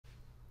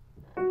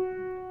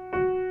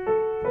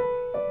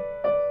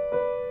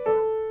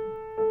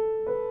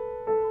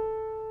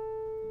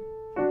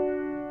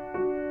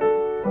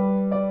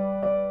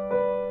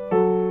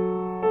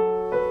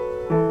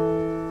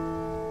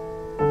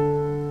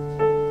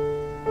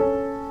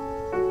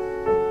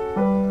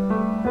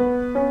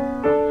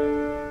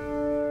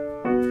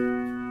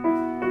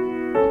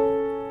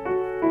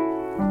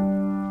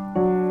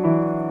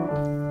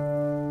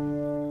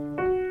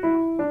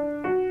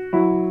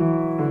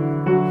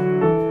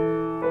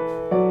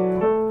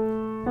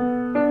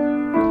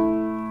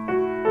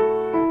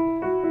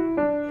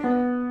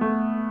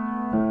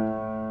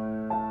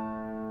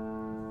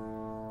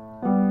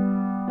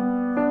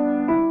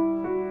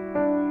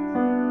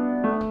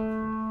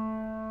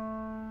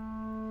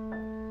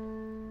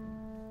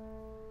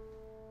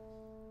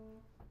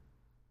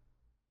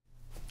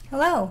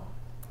Hello,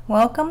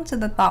 welcome to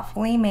the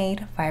Thoughtfully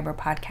Made Fiber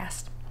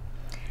Podcast.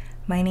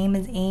 My name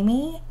is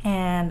Aimee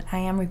and I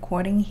am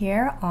recording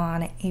here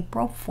on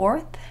April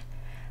 4th,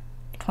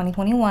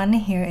 2021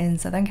 here in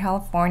Southern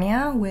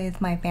California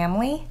with my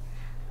family.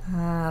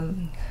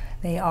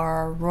 They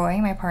are Roy,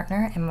 my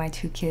partner, and my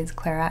two kids,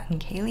 Clara and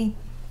Kaylee.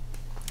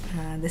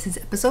 This is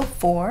episode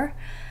 4.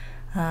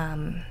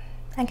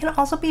 I can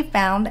also be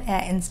found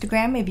at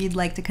Instagram if you'd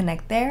like to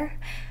connect there.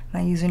 My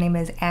username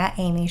is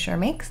 @Aimee Sher,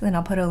 then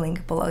I'll put a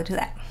link below to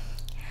that.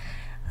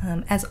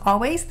 As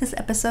always, this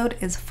episode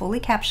is fully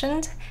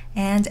captioned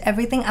and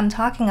everything I'm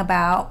talking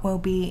about will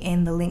be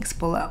in the links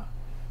below.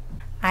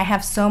 I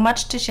have so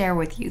much to share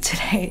with you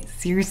today,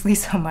 seriously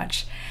so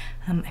much.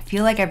 I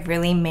feel like I've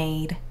really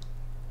made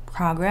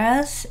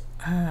progress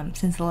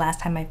since the last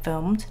time I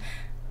filmed.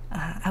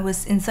 I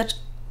was in such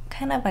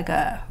kind of like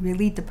a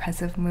really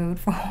depressive mood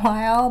for a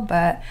while,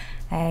 but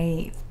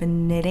I've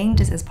been knitting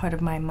just as part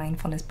of my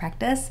mindfulness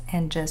practice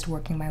and just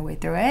working my way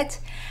through it.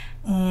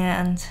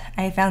 And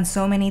I found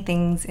so many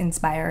things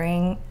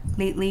inspiring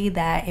lately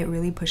that it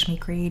really pushed me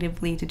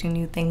creatively to do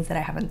new things that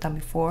I haven't done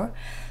before.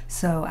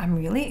 So I'm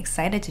really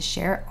excited to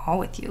share it all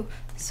with you.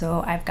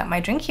 So I've got my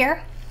drink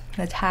here,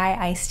 a Thai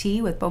iced tea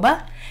with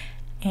boba,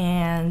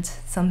 and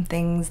some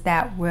things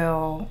that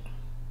will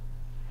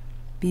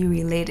be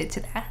related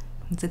to that.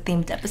 It's a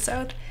themed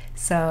episode.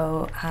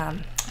 So,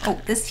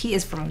 this tea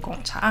is from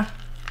Gong.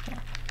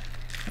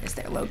 Here's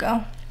their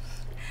logo.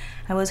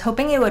 I was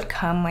hoping it would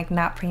come like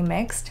not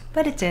pre-mixed,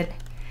 but it did.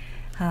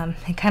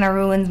 It kind of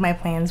ruins my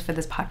plans for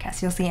this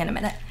podcast. You'll see in a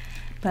minute.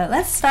 But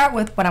let's start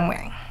with what I'm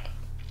wearing.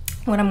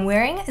 What I'm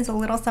wearing is a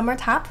little summer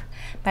top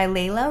by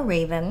Leila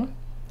Raven.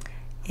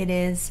 It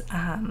is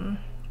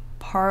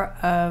part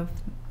of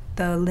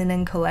the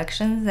linen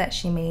collections that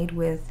she made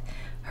with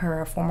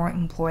her former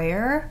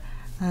employer.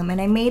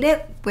 And I made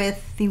it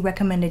with the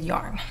recommended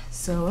yarn.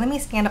 So let me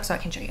stand up so I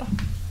can show you.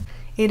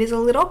 It is a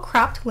little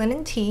cropped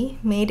linen tee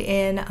made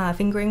in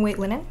fingering weight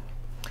linen.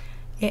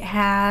 It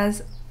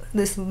has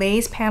this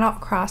lace panel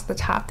across the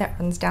top that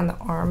runs down the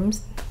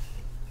arms.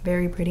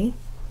 Very pretty.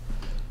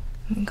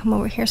 Let me come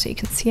over here so you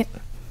can see it.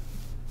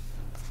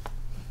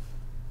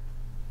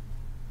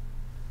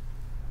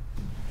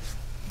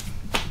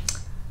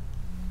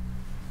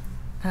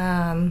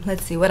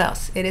 Let's see what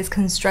else. It is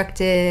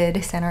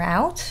constructed center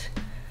out,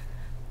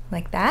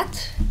 like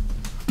that.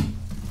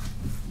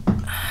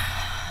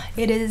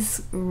 It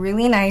is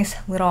really nice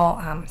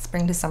little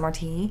spring to summer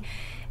tee,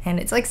 and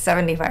it's like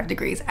 75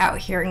 degrees out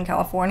here in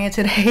California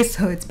today,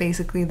 so it's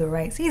basically the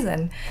right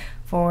season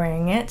for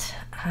wearing it.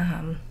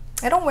 I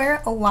don't wear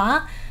it a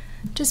lot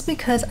just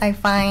because I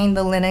find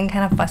the linen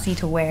kind of fussy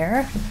to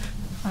wear.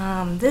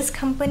 This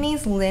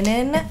company's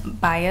linen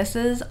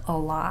biases a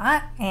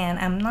lot, and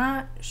I'm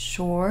not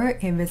sure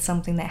if it's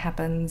something that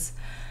happens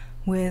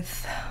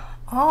with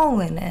all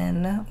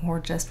linen or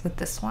just with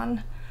this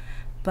one.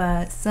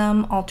 But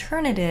some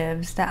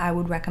alternatives that I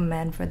would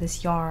recommend for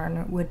this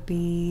yarn would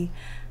be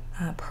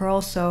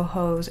Purl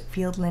Soho's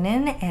Field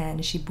Linen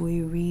and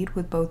Shibui Reed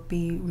would both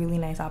be really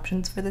nice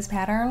options for this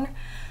pattern.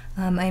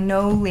 I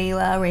know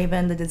Leila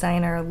Raven, the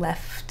designer,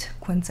 left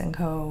Quince &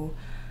 Co.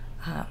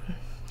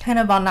 Kind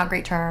of on not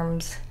great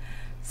terms,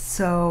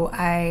 so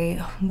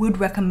I would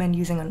recommend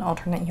using an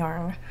alternate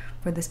yarn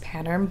for this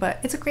pattern, but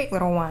it's a great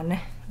little one,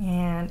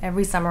 and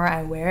every summer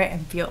I wear it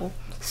and feel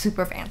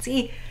super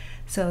fancy,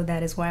 so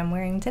that is what I'm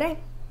wearing today.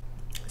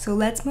 So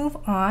let's move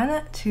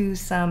on to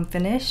some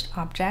finished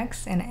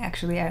objects, and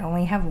actually I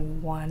only have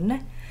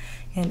one,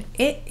 and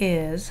it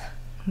is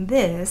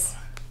this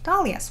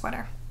Dahlia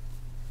sweater.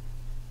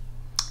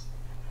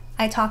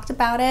 I talked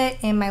about it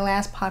in my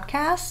last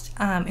podcast,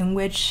 in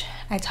which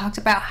I talked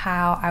about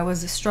how I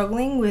was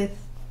struggling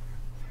with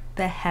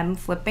the hem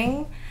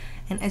flipping,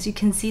 and as you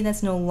can see,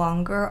 that's no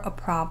longer a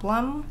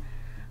problem.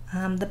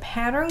 The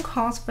pattern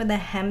calls for the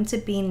hem to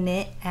be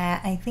knit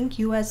at, I think,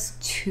 US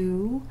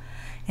 2,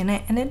 and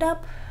I ended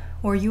up,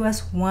 or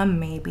US 1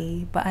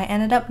 maybe, but I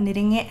ended up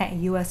knitting it at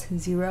US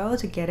 0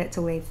 to get it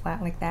to lay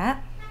flat like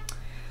that.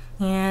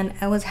 And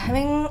I was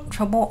having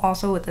trouble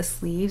also with the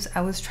sleeves.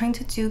 I was trying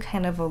to do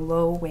kind of a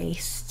low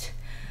waist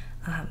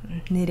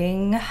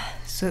knitting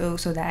so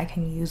that I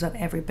can use up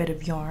every bit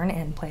of yarn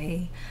and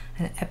play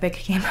an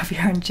epic game of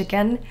yarn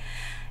chicken.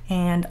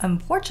 And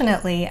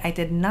unfortunately, I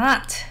did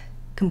not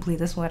complete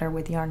the sweater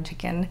with yarn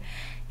chicken.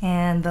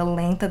 And the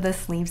length of the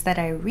sleeves that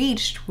I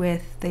reached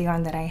with the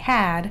yarn that I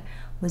had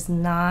was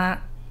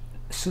not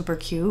super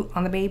cute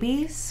on the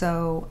baby.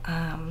 So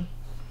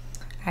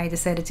I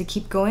decided to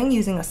keep going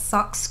using a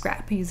sock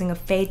scrap, using a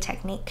fade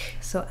technique.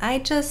 So I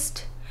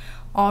just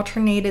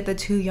alternated the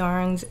two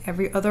yarns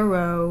every other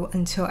row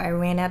until I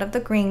ran out of the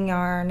green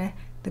yarn,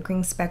 the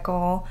green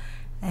speckle,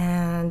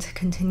 and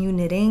continue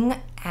knitting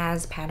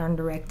as pattern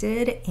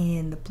directed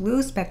in the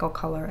blue speckle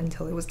color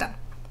until it was done.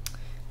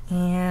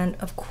 And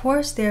of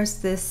course there's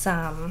this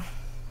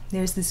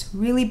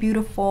really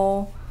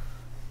beautiful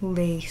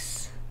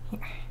lace here.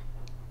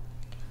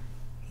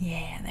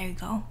 Yeah, there you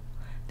go.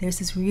 There's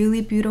this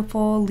really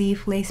beautiful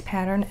leaf lace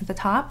pattern at the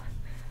top.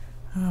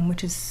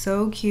 which is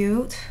so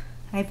cute.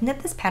 I've knit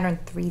this pattern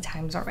 3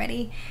 times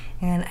already,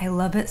 and I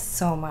love it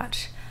so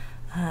much.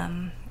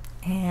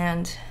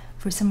 And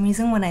for some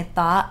reason, when I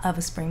thought of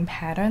a spring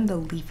pattern, the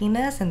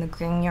leafiness and the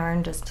green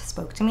yarn just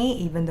spoke to me,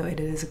 even though it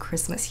is a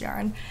Christmas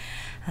yarn.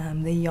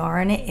 The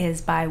yarn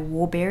is by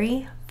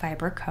Woolberry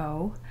Fiber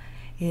Co.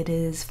 It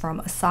is from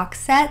a sock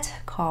set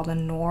called a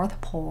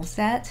North Pole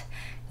set,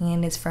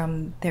 and it's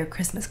from their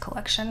Christmas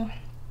collection.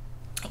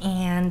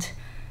 And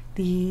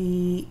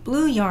the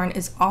blue yarn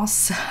is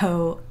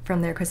also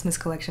from their Christmas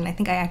collection. I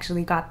think I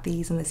actually got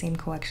these in the same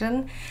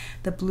collection.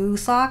 The blue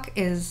sock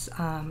is,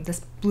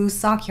 this blue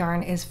sock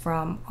yarn is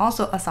from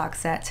also a sock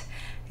set.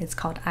 It's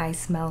called I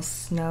Smell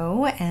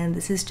Snow, and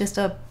this is just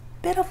a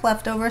bit of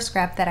leftover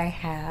scrap that I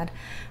had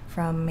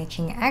from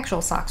making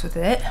actual socks with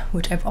it,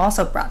 which I've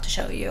also brought to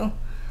show you.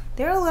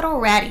 They're a little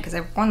ratty because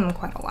I've worn them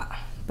quite a lot,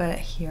 but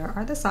here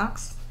are the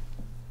socks.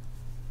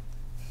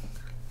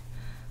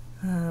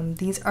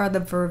 These are the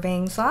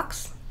Vervain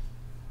socks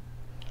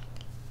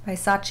by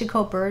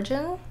Sachiko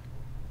Burgin.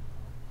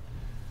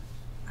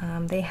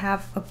 They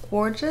have a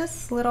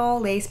gorgeous little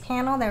lace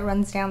panel that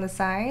runs down the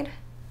side,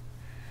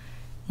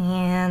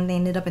 and they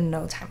knit up in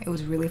no time. It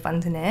was really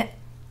fun to knit,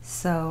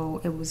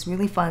 so it was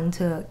really fun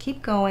to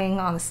keep going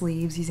on the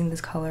sleeves using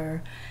this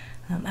color.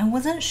 I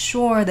wasn't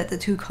sure that the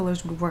 2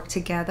 colors would work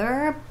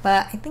together,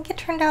 but I think it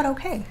turned out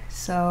okay.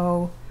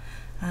 So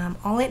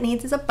all it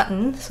needs is a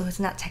button, so it's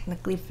not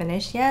technically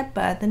finished yet,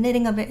 but the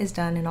knitting of it is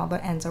done and all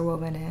the ends are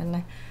woven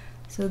in.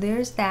 So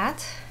there's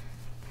that.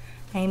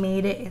 I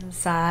made it in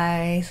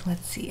size,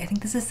 let's see, I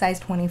think this is size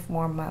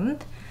 24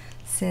 month,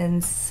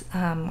 since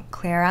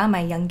Clara,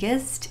 my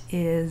youngest,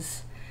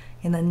 is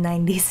in the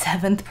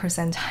 97th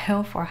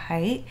percentile for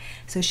height,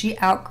 so she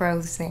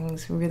outgrows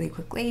things really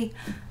quickly.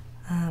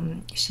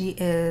 She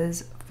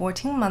is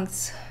 14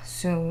 months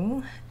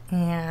soon,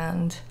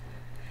 and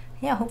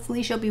yeah,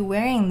 hopefully she'll be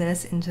wearing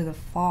this into the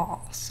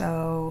fall.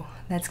 So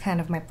that's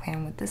kind of my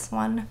plan with this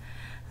one.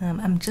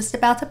 I'm just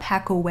about to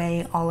pack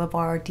away all of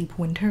our deep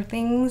winter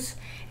things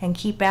and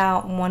keep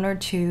out 1 or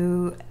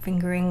 2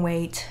 fingering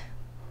weight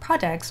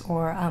projects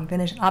or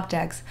finished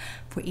objects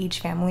for each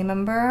family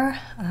member,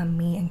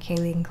 me and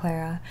Kaylee and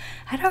Clara.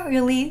 I don't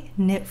really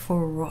knit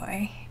for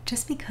Roy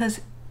just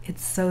because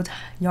it's so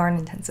yarn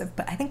intensive,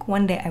 but I think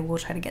one day I will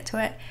try to get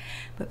to it.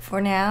 But for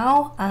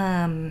now,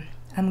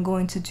 I'm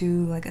going to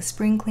do like a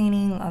spring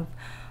cleaning of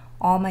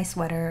all my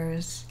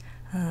sweaters.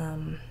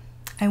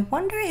 I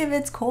wonder if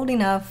it's cold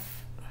enough.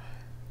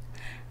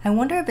 I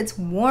wonder if it's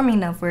warm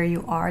enough where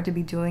you are to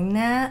be doing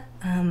that.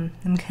 I'm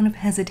kind of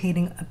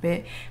hesitating a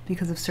bit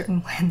because of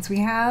certain plans we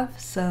have.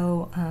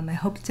 So I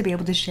hope to be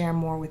able to share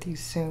more with you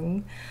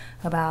soon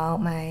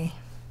about my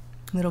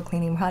little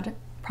cleaning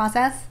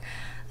process.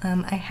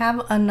 I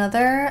have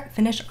another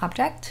finished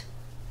object,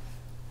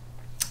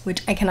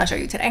 which I cannot show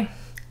you today.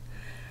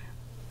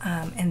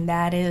 And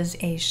that is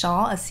a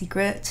shawl, a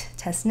secret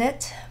test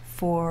knit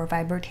for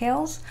Viber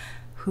Tales,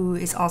 who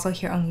is also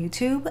here on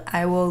YouTube.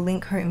 I will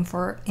link her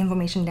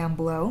information down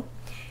below.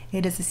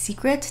 It is a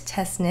secret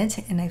test knit,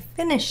 and I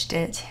finished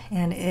it,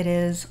 and it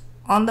is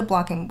on the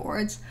blocking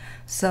boards.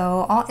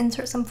 So I'll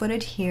insert some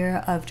footage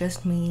here of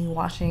just me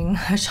washing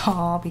a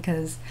shawl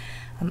because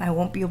I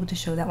won't be able to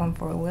show that one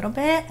for a little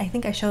bit. I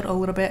think I showed a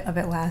little bit of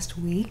it last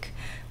week,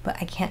 but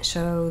I can't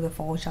show the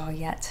full shawl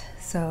yet.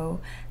 So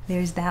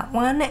there's that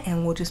one,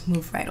 and we'll just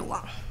move right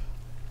along.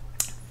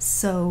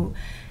 So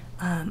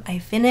I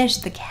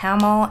finished the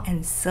camel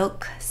and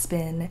silk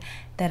spin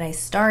that I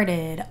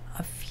started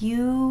a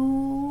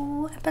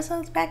few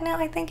episodes back now,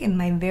 I think. In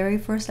my very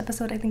first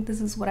episode, I think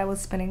this is what I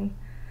was spinning.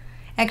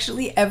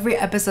 Actually, every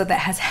episode that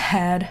has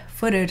had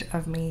footage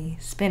of me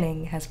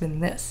spinning has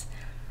been this.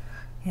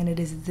 And it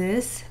is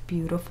this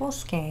beautiful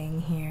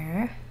skein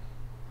here.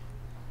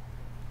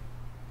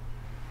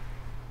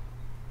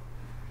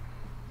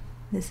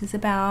 This is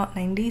about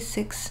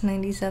 96,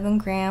 97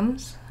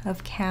 grams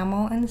of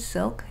camel and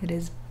silk. It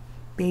is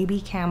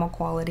baby camel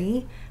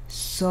quality.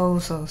 So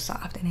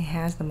soft, and it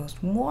has the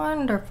most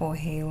wonderful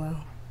halo.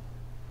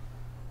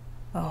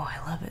 Oh,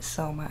 I love it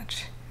so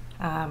much.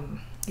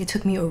 It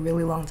took me a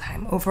really long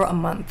time, over a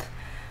month,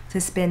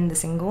 to spin the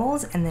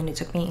singles, and then it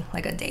took me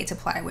like a day to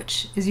ply,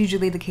 which is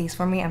usually the case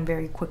for me. I'm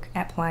very quick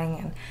at plying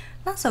and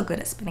not so good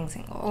at spinning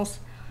singles.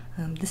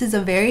 This is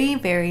a very,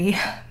 very,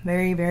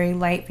 very, very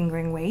light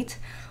fingering weight,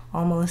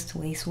 almost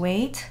lace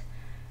weight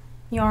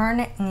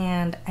yarn,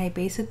 and I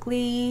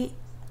basically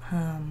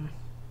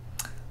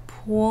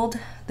pulled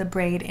the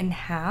braid in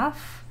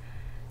half,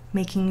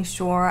 making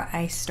sure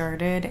I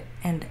started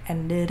and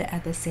ended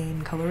at the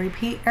same color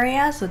repeat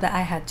area so that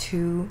I had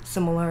 2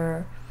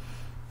 similar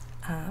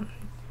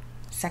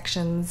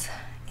sections,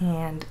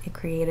 and it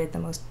created the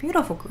most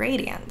beautiful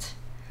gradient.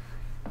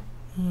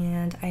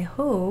 And I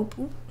hope,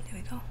 ooh,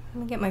 there we go,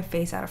 let me get my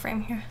face out of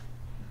frame here.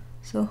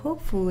 So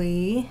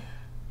hopefully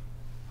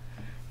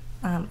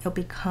it'll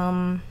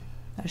become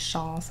a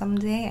shawl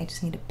someday. I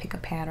just need to pick a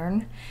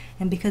pattern,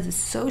 and because it's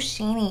so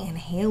shiny and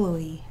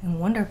halo-y and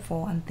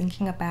wonderful, I'm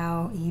thinking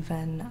about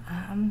even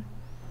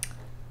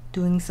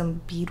doing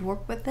some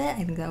beadwork with it.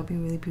 I think that would be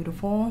really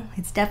beautiful.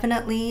 It's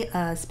definitely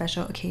a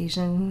special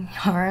occasion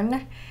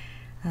yarn,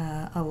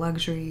 a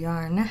luxury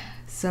yarn.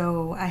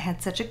 So I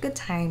had such a good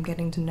time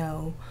getting to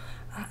know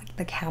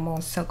the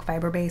Camel silk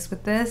fiber base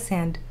with this,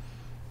 and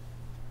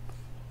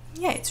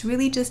yeah, it's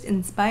really just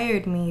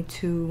inspired me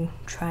to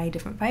try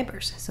different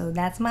fibers. So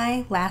that's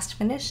my last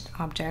finished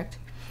object.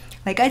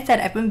 Like I said,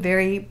 I've been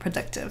very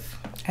productive.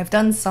 I've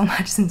done so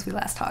much since we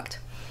last talked.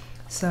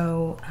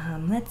 So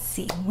let's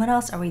see, what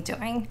else are we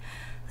doing?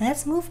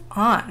 Let's move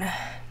on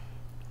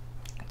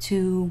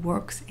to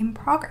works in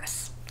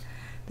progress.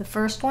 The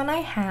first one I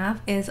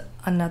have is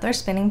another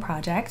spinning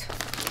project.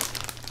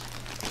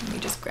 Let me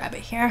just grab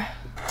it here.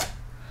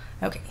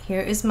 Okay, here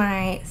is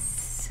my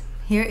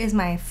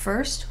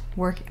first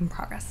work in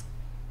progress.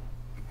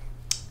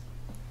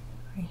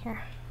 Right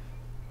here.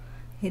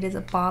 It is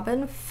a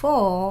bobbin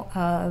full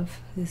of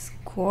this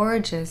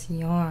gorgeous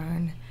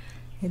yarn.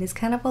 It is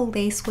kind of a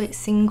lace weight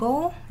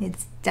single.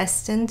 It's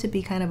destined to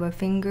be kind of a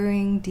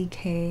fingering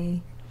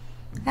DK.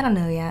 I don't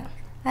know yet.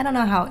 I don't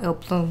know how it'll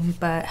bloom,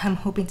 but I'm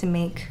hoping to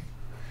make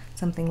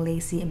something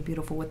lacy and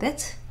beautiful with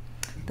it.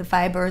 The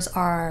fibers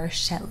are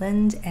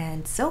Shetland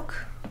and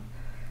silk,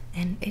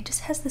 and it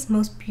just has this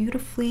most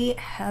beautifully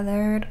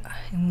heathered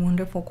and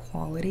wonderful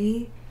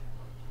quality.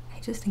 I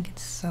just think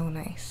it's so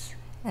nice.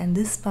 And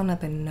this spun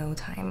up in no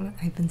time.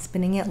 I've been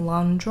spinning it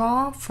long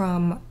draw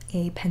from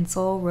a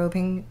pencil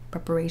roving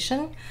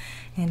preparation.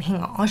 And hang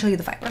on, I'll show you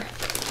the fiber.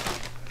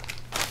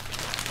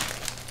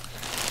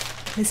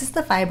 This is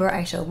the fiber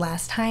I showed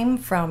last time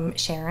from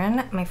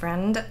Sharon, my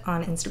friend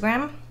on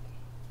Instagram.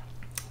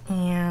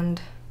 And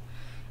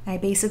I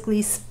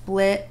basically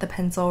split the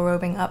pencil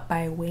roving up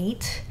by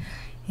weight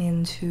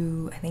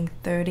into, I think,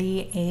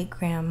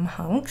 38-gram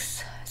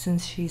hunks.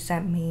 Since she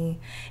sent me,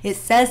 it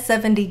says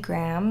 70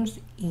 grams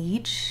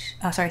each,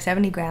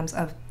 70 grams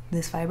of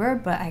this fiber,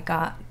 but I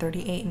got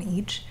 38 in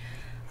each.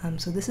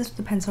 So this is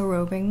the pencil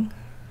roving.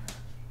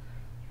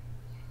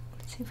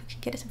 Let's see if we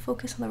can get it to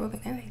focus on the roving.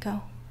 There we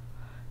go.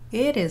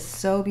 It is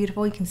so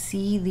beautiful. You can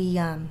see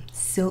the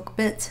silk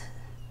bit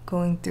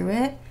going through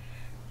it.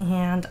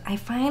 And I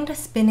find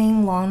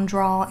spinning long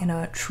draw in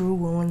a true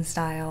woolen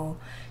style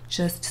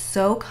just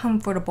so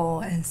comfortable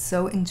and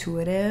so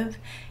intuitive.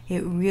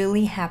 It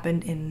really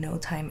happened in no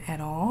time at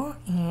all,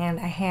 and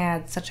I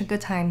had such a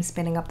good time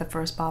spinning up the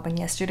first bobbin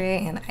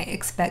yesterday, and I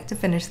expect to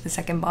finish the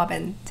second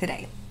bobbin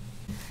today.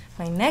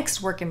 My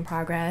next work in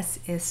progress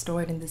is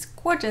stored in this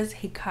gorgeous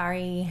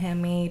Hikari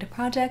Handmade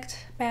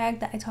project bag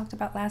that I talked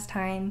about last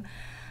time.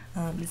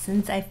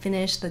 Since I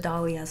finished the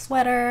Dahlia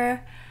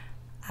sweater,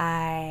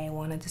 I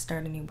wanted to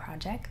start a new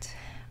project,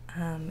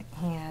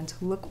 and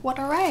look what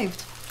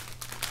arrived.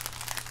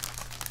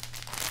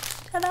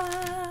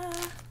 Ta-da!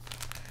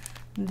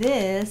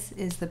 This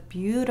is the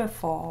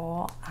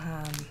beautiful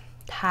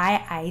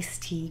Thai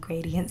iced tea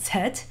gradient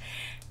set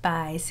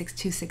by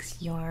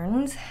 626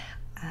 Yarns.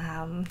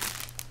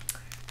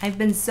 I've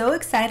been so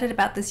excited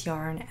about this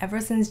yarn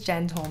ever since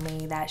Jen told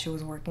me that she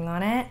was working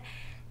on it,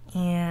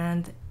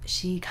 and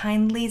she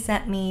kindly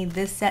sent me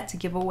this set to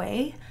give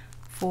away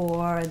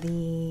for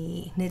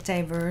the Knit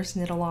Diverse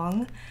Knit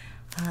Along,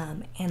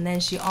 and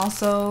then she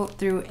also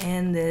threw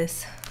in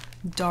this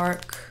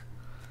dark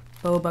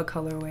BOBA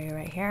colorway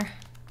right here.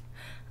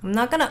 I'm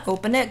not gonna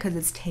open it because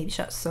it's taped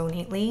shut so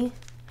neatly,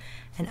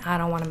 and I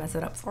don't want to mess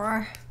it up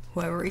for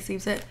whoever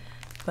receives it,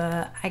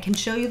 but I can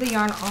show you the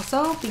yarn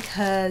also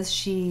because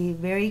she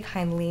very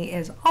kindly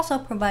is also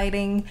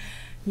providing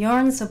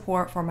yarn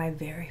support for my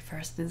very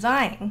first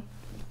design,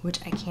 which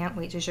I can't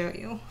wait to show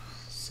you.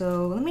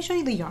 So let me show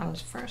you the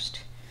yarns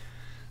first.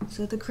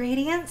 So the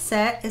gradient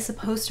set is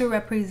supposed to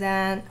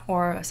represent,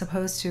 or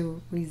supposed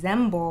to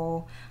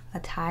resemble, a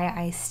Thai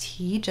iced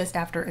tea just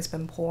after it's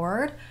been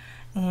poured.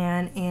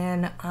 And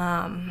in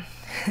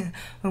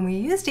when we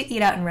used to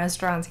eat out in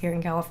restaurants here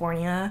in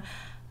California,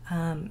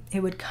 it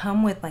would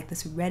come with like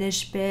this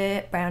reddish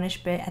bit,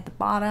 brownish bit at the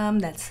bottom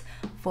that's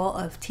full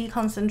of tea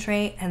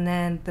concentrate, and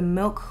then the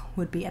milk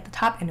would be at the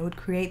top, and it would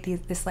create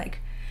this like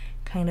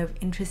kind of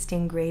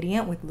interesting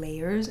gradient with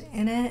layers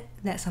in it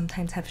that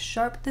sometimes have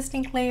sharp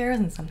distinct layers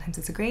and sometimes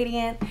it's a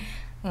gradient.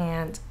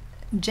 And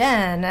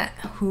Jen,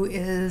 who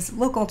is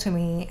local to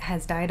me,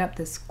 has dyed up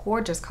this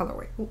gorgeous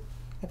colorway. Ooh,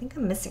 I think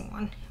I'm missing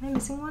one. Am I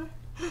missing one?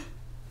 I'm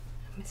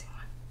missing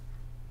one.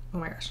 Oh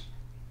my gosh.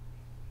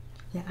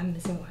 Yeah, I'm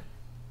missing one.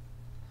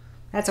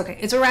 That's okay.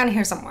 It's around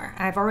here somewhere.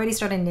 I've already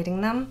started knitting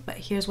them, but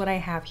here's what I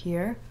have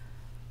here.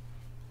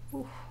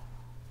 Ooh,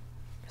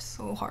 it's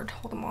so hard to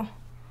hold them all.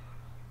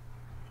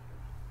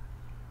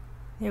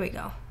 There we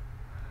go.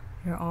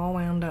 They're all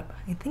wound up.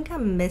 I think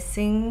I'm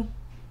missing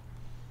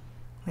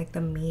like the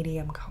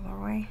medium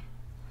colorway,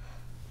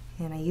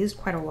 and I used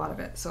quite a lot of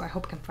it, so I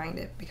hope I can find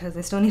it because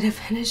I still need to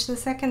finish the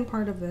second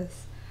part of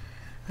this.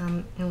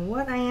 And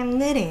what I am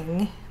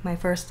knitting, my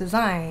first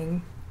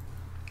design,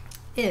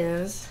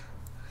 is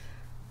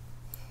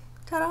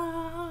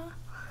ta-da!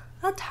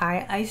 A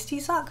Thai iced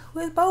tea sock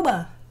with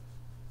boba.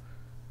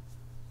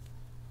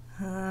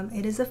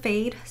 It is a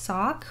fade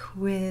sock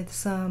with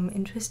some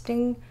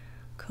interesting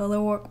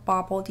colorwork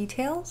bauble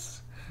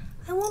details.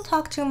 I won't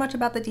talk too much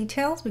about the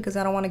details because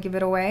I don't want to give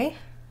it away.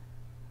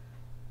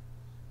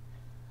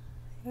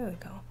 There we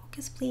go.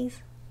 Focus,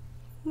 please.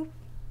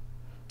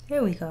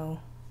 There we go.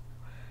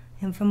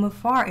 And from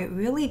afar, it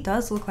really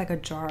does look like a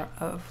jar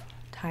of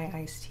Thai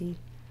iced tea,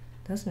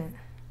 doesn't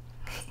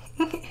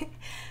it?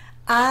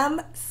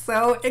 I'm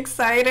so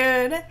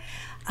excited.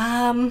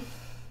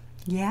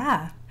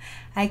 Yeah,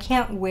 I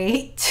can't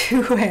wait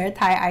to wear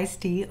Thai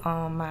iced tea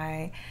on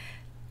my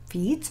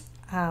feet,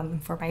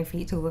 for my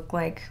feet to look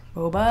like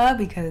boba,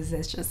 because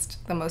it's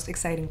just the most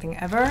exciting thing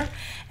ever.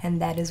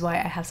 And that is why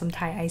I have some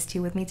Thai iced tea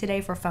with me today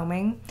for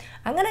filming.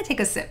 I'm gonna take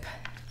a sip,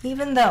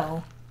 even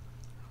though,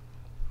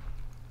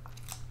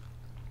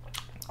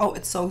 oh,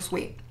 it's so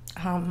sweet.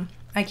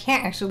 I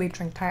can't actually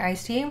drink Thai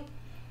iced tea.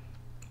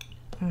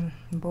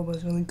 Boba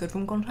is really good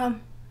from Gong.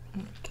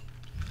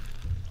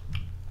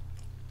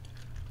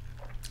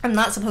 I'm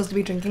not supposed to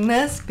be drinking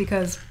this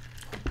because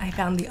I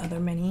found the other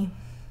mini.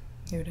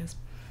 Here it is.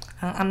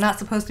 I'm not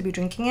supposed to be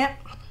drinking it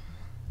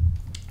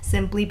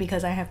simply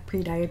because I have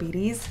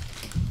pre-diabetes,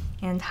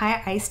 and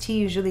Thai iced tea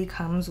usually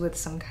comes with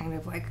some kind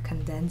of like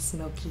condensed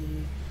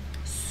milky,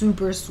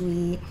 super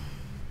sweet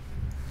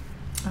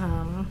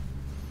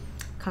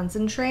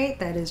concentrate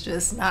that is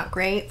just not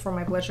great for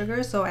my blood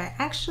sugar. So I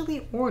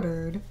actually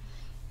ordered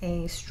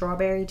a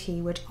strawberry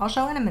tea, which I'll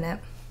show in a minute,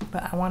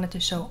 but I wanted to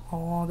show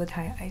all the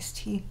Thai iced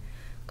tea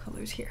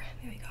colors here.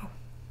 There we go.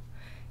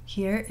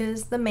 Here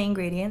is the main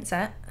gradient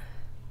set.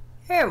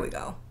 There we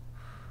go.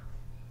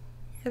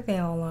 Here they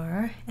all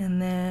are.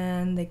 And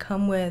then they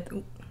come with,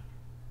 ooh,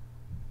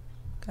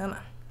 come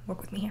on,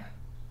 work with me here.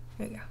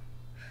 Here we go.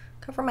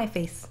 Cover my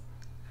face.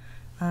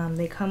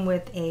 They come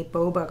with a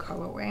boba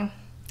colorway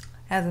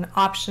as an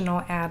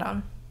optional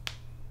add-on.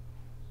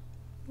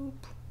 Boop,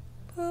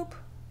 boop.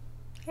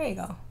 There you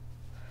go.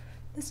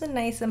 This is a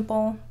nice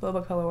simple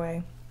boba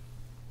colorway.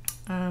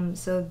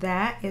 So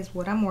that is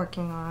what I'm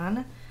working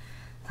on.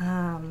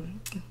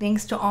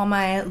 Thanks to all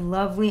my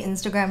lovely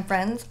Instagram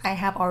friends, I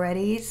have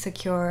already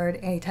secured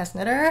a test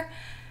knitter.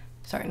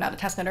 Sorry, not a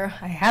test knitter.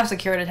 I have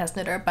secured a test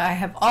knitter, but I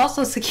have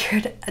also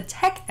secured a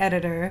tech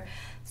editor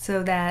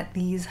so that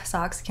these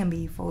socks can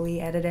be fully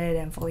edited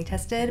and fully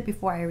tested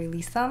before I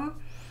release them.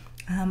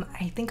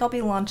 I think I'll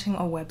be launching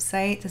a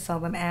website to sell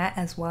them at,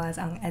 as well as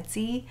on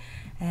Etsy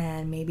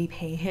and maybe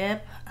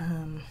PayHip.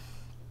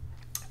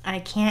 I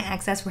can't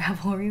access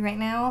Ravelry right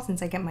now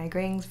since I get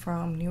migraines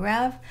from New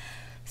Rev.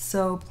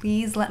 So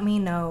please let me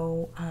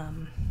know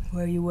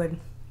where you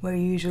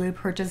usually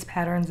purchase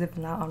patterns, if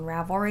not on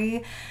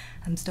Ravelry.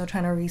 I'm still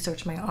trying to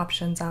research my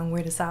options on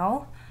where to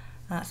sell.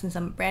 Since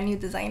I'm a brand new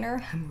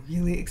designer, I'm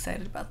really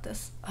excited about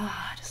this.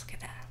 Just look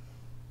at that.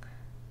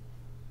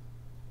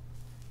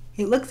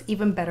 It looks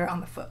even better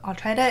on the foot. I'll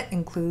try to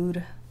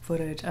include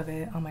footage of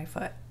it on my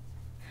foot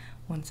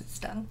once it's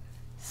done.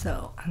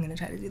 So I'm gonna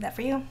try to do that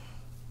for you.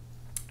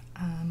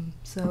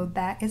 So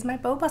that is my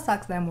boba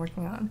socks that I'm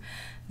working on.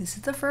 This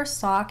is the first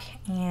sock,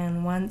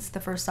 and once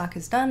the first sock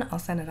is done, I'll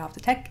send it off to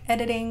tech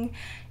editing,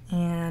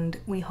 and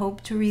we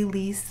hope to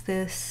release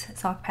this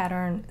sock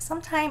pattern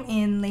sometime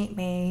in late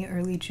May,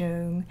 early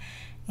June.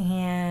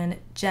 And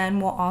Jen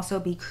will also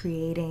be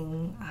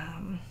creating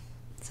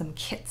some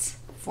kits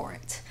for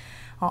it.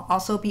 I'll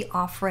also be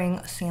offering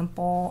a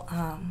sample.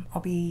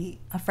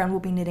 A friend will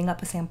be knitting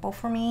up a sample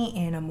for me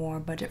in a more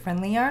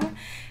budget-friendly yarn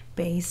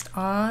based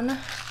on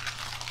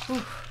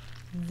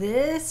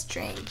this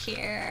drink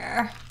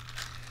here.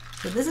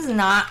 So this is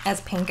not as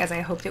pink as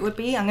I hoped it would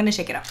be. I'm gonna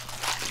shake it up.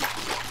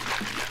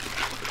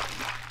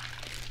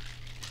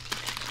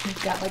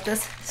 We've got like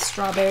this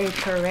strawberry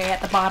puree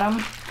at the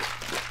bottom.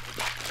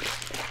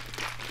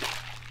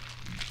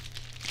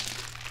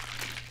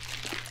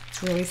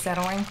 It's really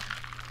settling.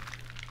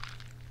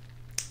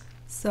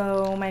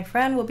 So my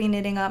friend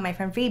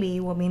Phoebe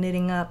will be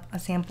knitting up a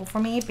sample for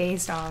me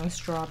based on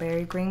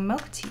strawberry green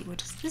milk tea,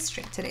 which is this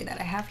drink today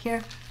that I have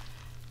here.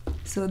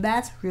 So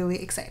that's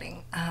really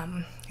exciting.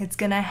 It's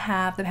gonna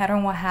have, the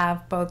pattern will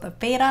have both a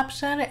fade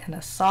option and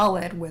a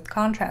solid with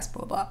contrast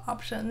boba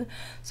option.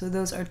 So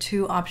those are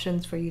two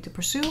options for you to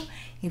pursue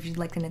if you'd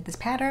like to knit this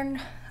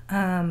pattern.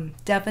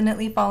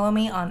 Definitely follow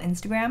me on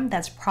Instagram.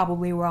 That's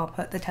probably where I'll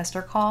put the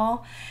tester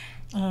call.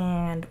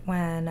 And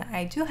when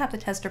I do have the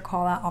tester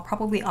call out, I'll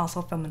probably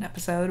also film an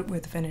episode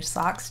with finished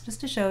socks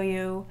just to show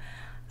you.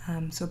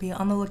 So be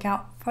on the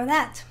lookout for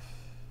that.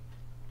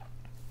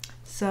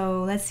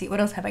 So let's see, what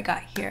else have I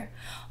got here?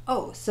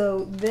 Oh,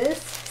 so this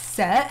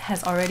set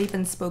has already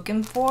been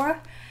spoken for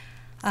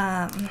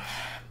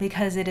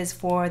because it is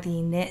for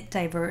the Knit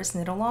Diverse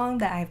Knit Along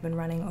that I've been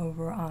running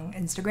over on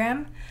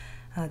Instagram.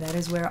 That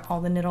is where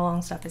all the knit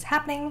along stuff is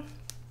happening.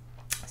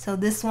 So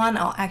this one,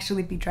 I'll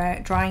actually be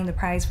drawing the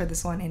prize for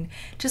this one in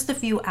just a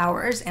few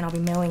hours, and I'll be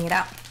mailing it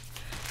out.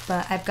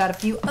 But I've got a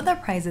few other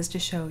prizes to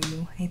show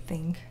you, I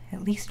think.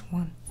 At least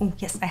one. Oh,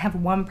 yes, I have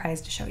one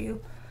prize to show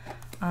you.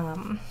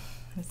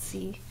 Let's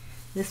see.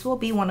 This will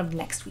be one of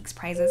next week's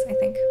prizes, I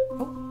think.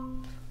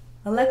 Oh,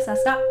 Alexa,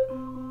 stop.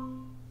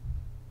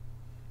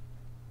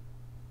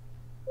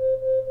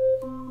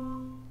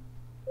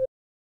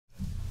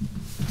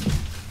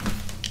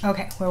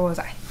 Okay, where was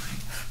I?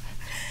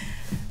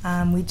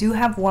 We do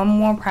have one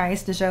more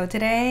prize to show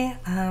today.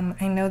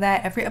 I know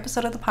that every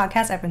episode of the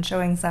podcast I've been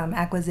showing some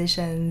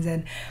acquisitions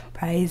and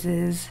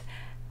prizes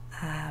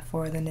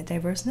for the Knit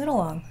Diverse Knit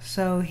Along.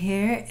 So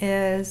here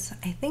is,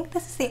 I think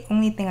this is the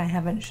only thing I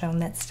haven't shown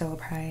that's still a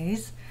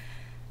prize.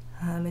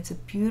 It's a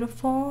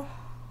beautiful,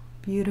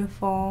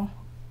 beautiful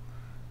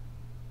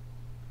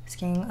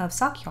skein of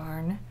sock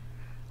yarn.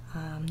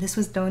 This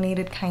was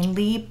donated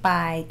kindly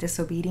by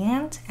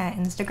Disobedient at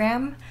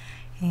Instagram,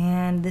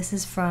 and this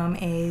is from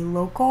a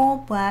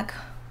local Black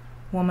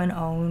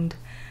woman-owned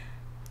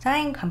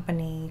dyeing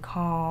company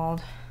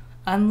called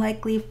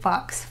Unlikely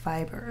Fox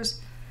Fibers.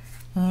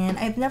 And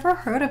I've never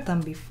heard of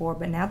them before,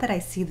 but now that I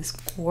see this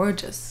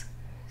gorgeous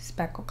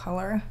speckle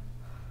color,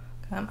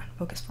 come on,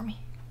 focus for me.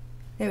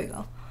 There we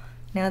go.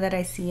 Now that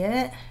I see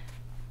it,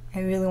 I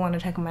really want to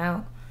check them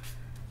out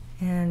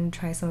and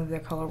try some of their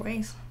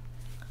colorways.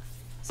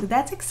 So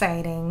that's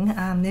exciting.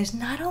 There's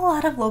not a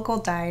lot of local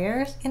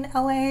dyers in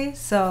LA,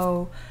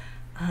 so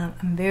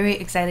I'm very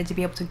excited to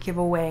be able to give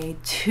away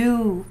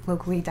 2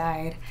 locally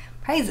dyed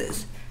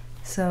prizes.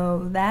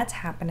 So that's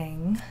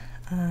happening.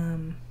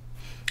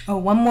 Oh,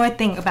 one more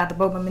thing about the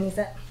BOBA mini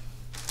set.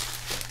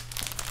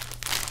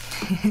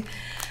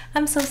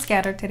 I'm so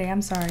scattered today,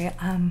 I'm sorry.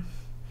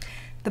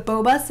 The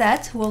BOBA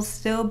set will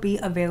still be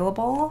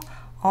available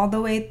all the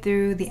way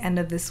through the end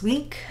of this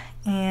week,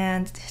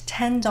 and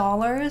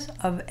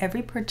 $10 of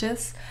every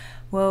purchase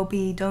will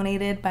be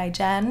donated by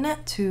Jen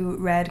to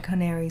Red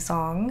Canary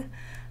Song,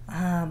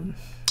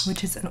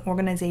 which is an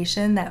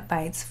organization that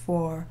fights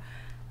for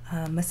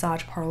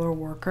massage parlor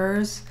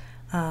workers,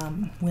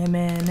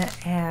 women,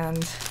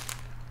 and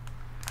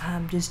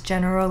just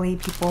generally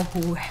people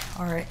who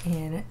are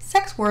in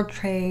sex work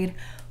trade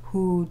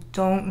who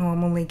don't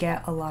normally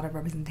get a lot of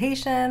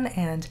representation,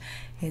 and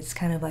it's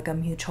kind of like a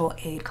mutual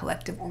aid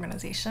collective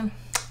organization.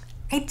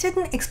 I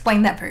didn't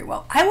explain that very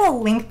well. I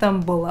will link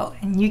them below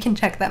and you can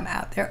check them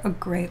out. They're a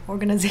great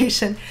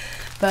organization.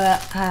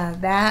 But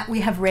that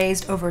we have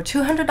raised over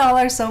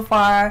 $200 so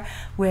far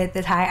with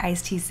the Thai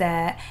iced tea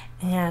set,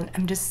 and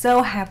I'm just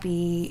so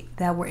happy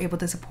that we're able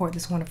to support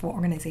this wonderful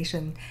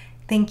organization.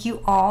 Thank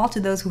you all to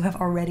those who have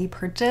already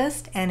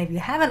purchased, and if you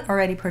haven't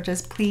already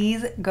purchased,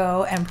 please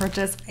go and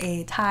purchase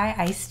a Thai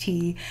iced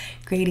tea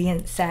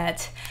gradient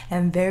set,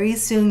 and very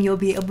soon you'll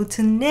be able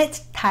to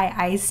knit Thai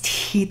iced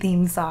tea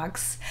themed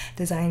socks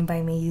designed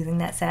by me using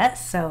that set.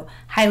 So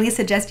highly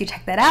suggest you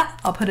check that out.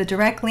 I'll put a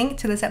direct link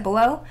to the set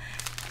below.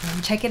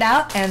 Check it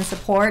out and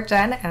support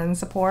Jen and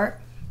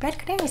support Red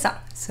Canary Song.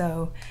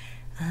 So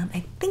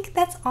I think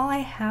that's all I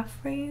have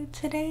for you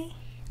today.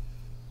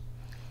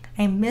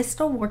 I missed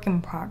a work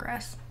in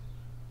progress.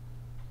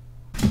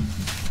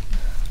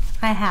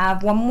 I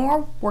have one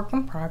more work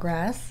in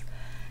progress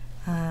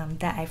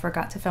that I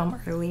forgot to film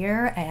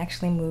earlier. I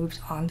actually moved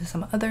on to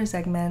some other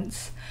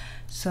segments,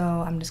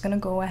 so I'm just gonna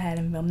go ahead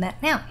and film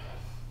that now.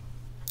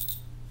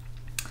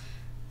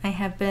 I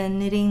have been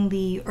knitting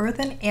the Earth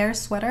and Air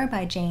sweater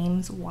by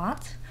James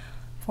Watt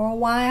for a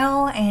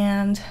while,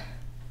 and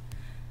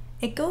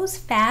it goes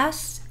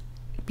fast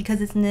because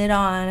it's knit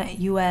on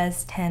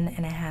US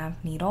 10.5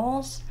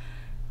 needles.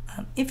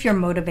 If you're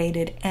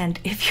motivated and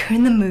if you're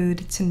in the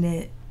mood to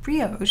knit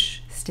brioche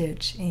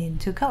stitch in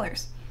 2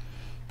 colors.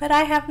 But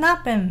I have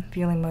not been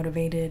feeling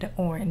motivated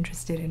or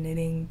interested in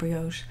knitting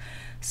brioche,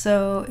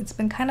 so it's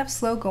been kind of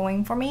slow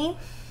going for me.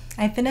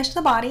 I finished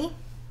the body,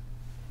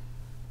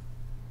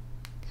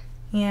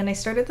 and I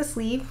started the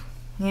sleeve,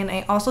 and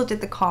I also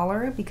did the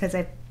collar because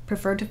I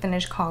prefer to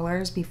finish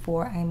collars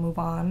before I move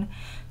on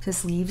to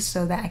sleeves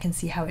so that I can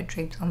see how it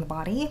drapes on the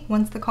body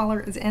once the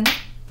collar is in.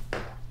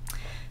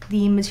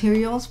 The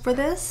materials for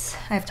this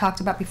I've talked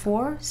about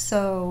before,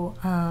 so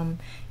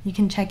you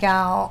can check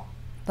out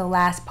the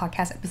last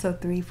podcast,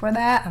 episode 3, for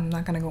that. I'm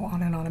not going to go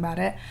on and on about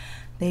it.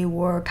 They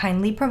were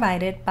kindly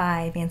provided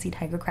by Fancy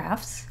Tiger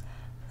Crafts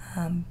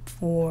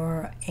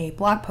for a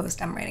blog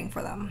post I'm writing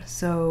for them.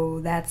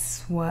 So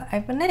that's what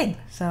I've been knitting.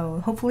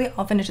 So hopefully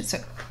I'll finish it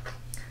soon.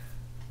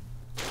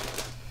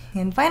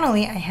 And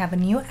finally, I have a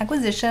new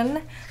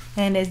acquisition,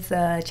 and it's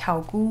the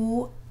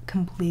Chaogu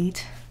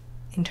Complete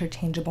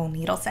Interchangeable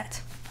Needle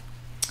Set.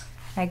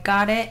 I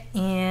got it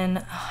in,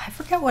 I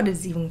forget what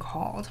it's even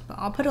called, but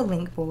I'll put a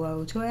link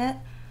below to it.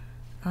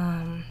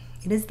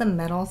 It is the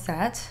metal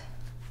set,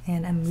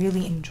 and I'm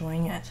really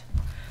enjoying it.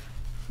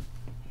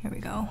 Here we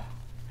go.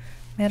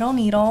 Metal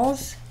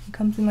needles. It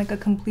comes in like a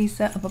complete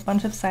set of a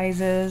bunch of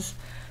sizes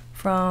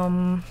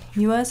from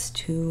US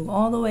 2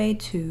 all the way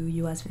to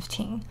US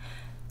 15.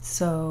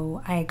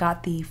 So I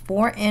got the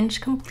 4-inch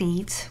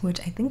complete, which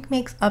I think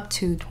makes up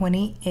to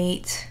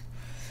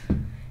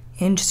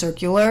 28-inch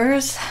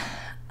circulars.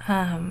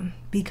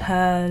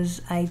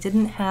 Because I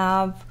didn't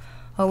have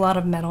a lot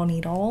of metal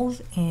needles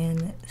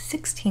in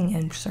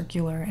 16-inch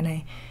circular, and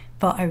I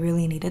felt I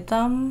really needed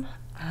them.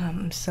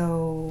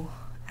 So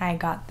I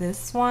got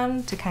this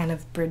one to kind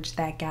of bridge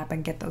that gap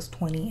and get those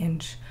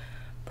 20-inch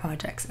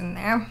projects in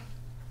there.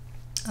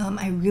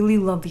 I really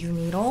love these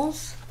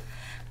needles.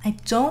 I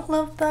don't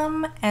love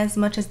them as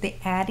much as the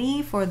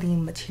Addy for the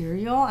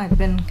material. I've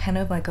been kind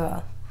of like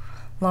a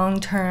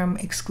long-term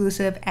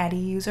exclusive Addy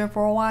user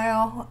for a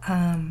while.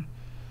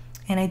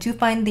 And I do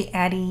find the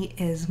Addy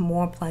is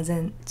more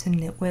pleasant to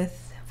knit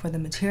with for the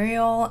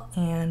material,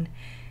 and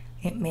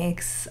it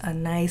makes a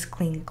nice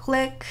clean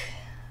click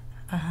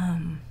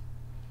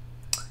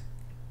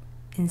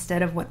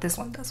instead of what this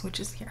one does, which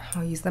is here.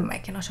 I'll use the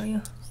mic and I'll show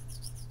you.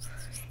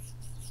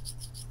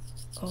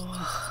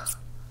 Oh,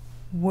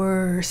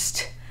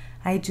 worst.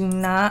 I do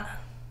not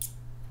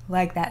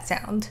like that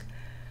sound,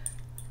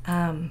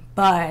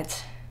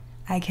 but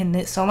I can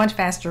knit so much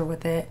faster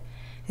with it,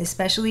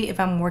 especially if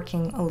I'm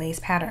working a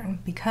lace pattern,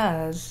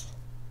 because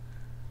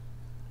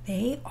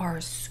they are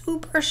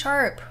super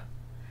sharp.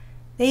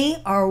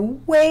 They are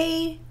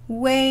way,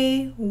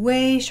 way,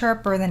 way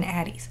sharper than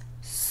Addies.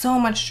 So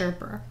much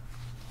sharper.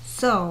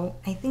 So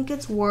I think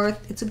it's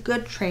a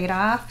good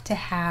trade-off to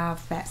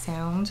have that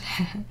sound.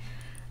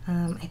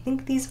 I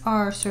think these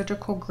are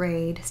surgical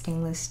grade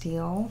stainless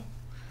steel,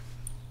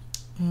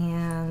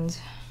 and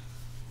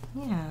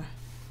yeah,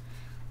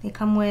 they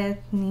come with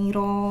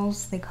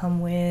needles, they come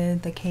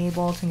with the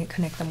cable to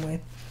connect them with,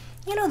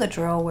 you know the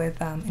drill with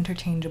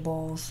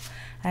interchangeables.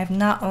 I have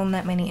not owned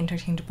that many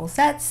interchangeable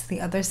sets.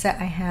 The other set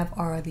I have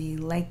are the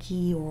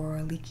Likey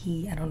or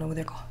Leaky, I don't know what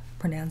they're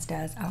pronounced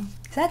as,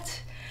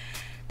 sets.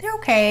 They're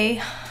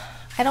okay.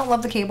 I don't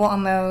love the cable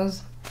on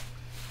those,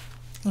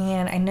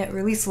 and I knit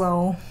really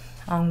slow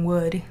on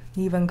wood,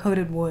 even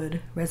coated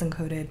wood, resin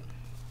coated.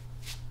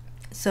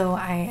 So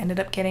I ended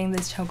up getting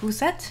this Chogu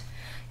set,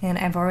 and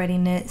I've already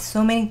knit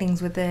so many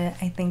things with it.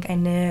 I think I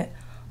knit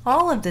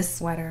all of this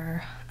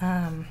sweater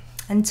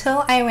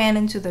until I ran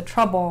into the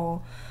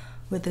trouble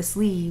with the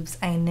sleeves.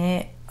 I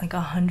knit like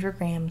 100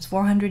 grams,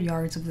 400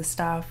 yards of the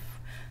stuff,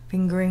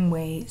 fingering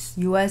weights,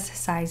 US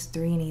size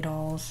 3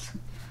 needles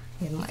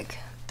in like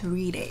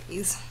 3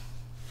 days.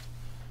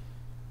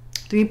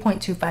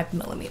 3.25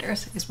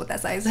 millimeters is what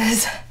that size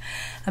is.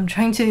 I'm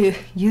trying to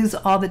use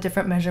all the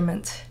different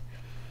measurement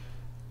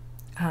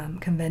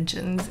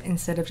conventions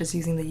instead of just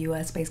using the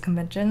US based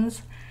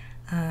conventions.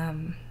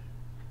 Where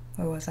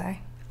was I?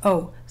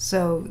 Oh,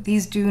 so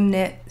these do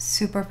knit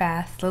super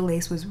fast. The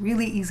lace was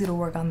really easy to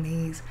work on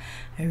these.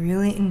 I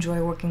really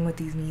enjoy working with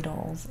these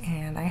needles,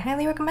 and I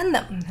highly recommend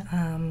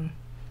them.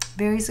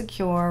 Very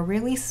secure,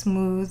 really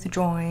smooth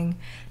drawing,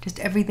 just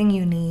everything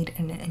you need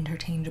in an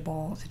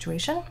interchangeable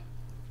situation.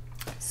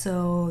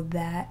 So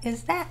that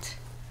is that.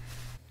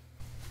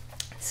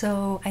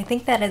 So I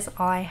think that is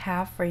all I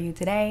have for you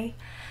today.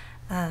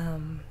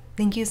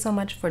 Thank you so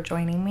much for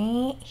joining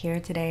me here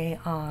today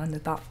on the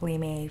Thoughtfully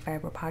Made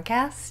Fiber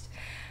podcast.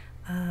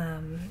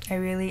 I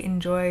really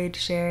enjoyed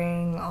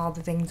sharing all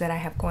the things that I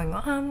have going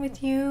on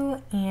with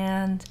you,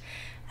 and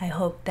I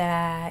hope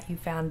that you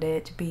found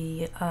it to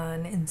be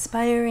an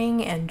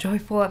inspiring and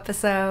joyful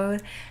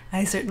episode.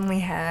 I certainly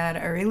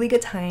had a really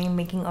good time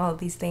making all of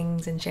these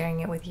things and sharing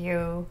it with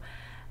you.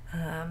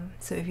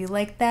 So if you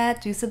like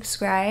that, do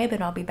subscribe,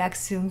 and I'll be back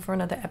soon for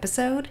another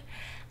episode.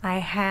 I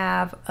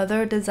have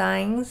other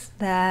designs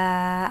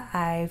that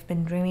I've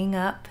been dreaming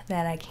up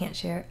that I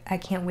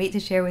can't wait to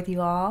share with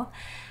you all.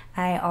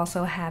 I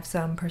also have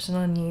some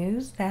personal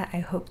news that I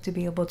hope to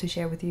be able to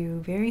share with you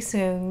very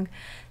soon.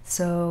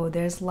 So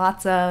there's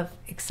lots of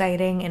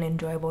exciting and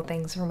enjoyable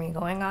things for me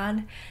going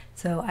on.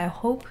 So I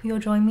hope you'll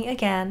join me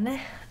again.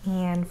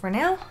 And for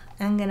now,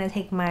 I'm gonna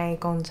take my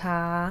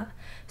Gongcha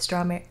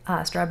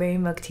strawberry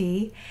milk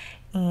tea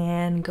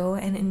and go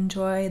and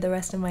enjoy the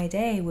rest of my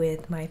day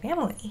with my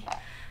family.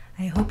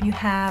 I hope you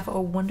have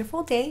a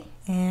wonderful day,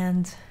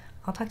 and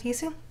I'll talk to you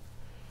soon.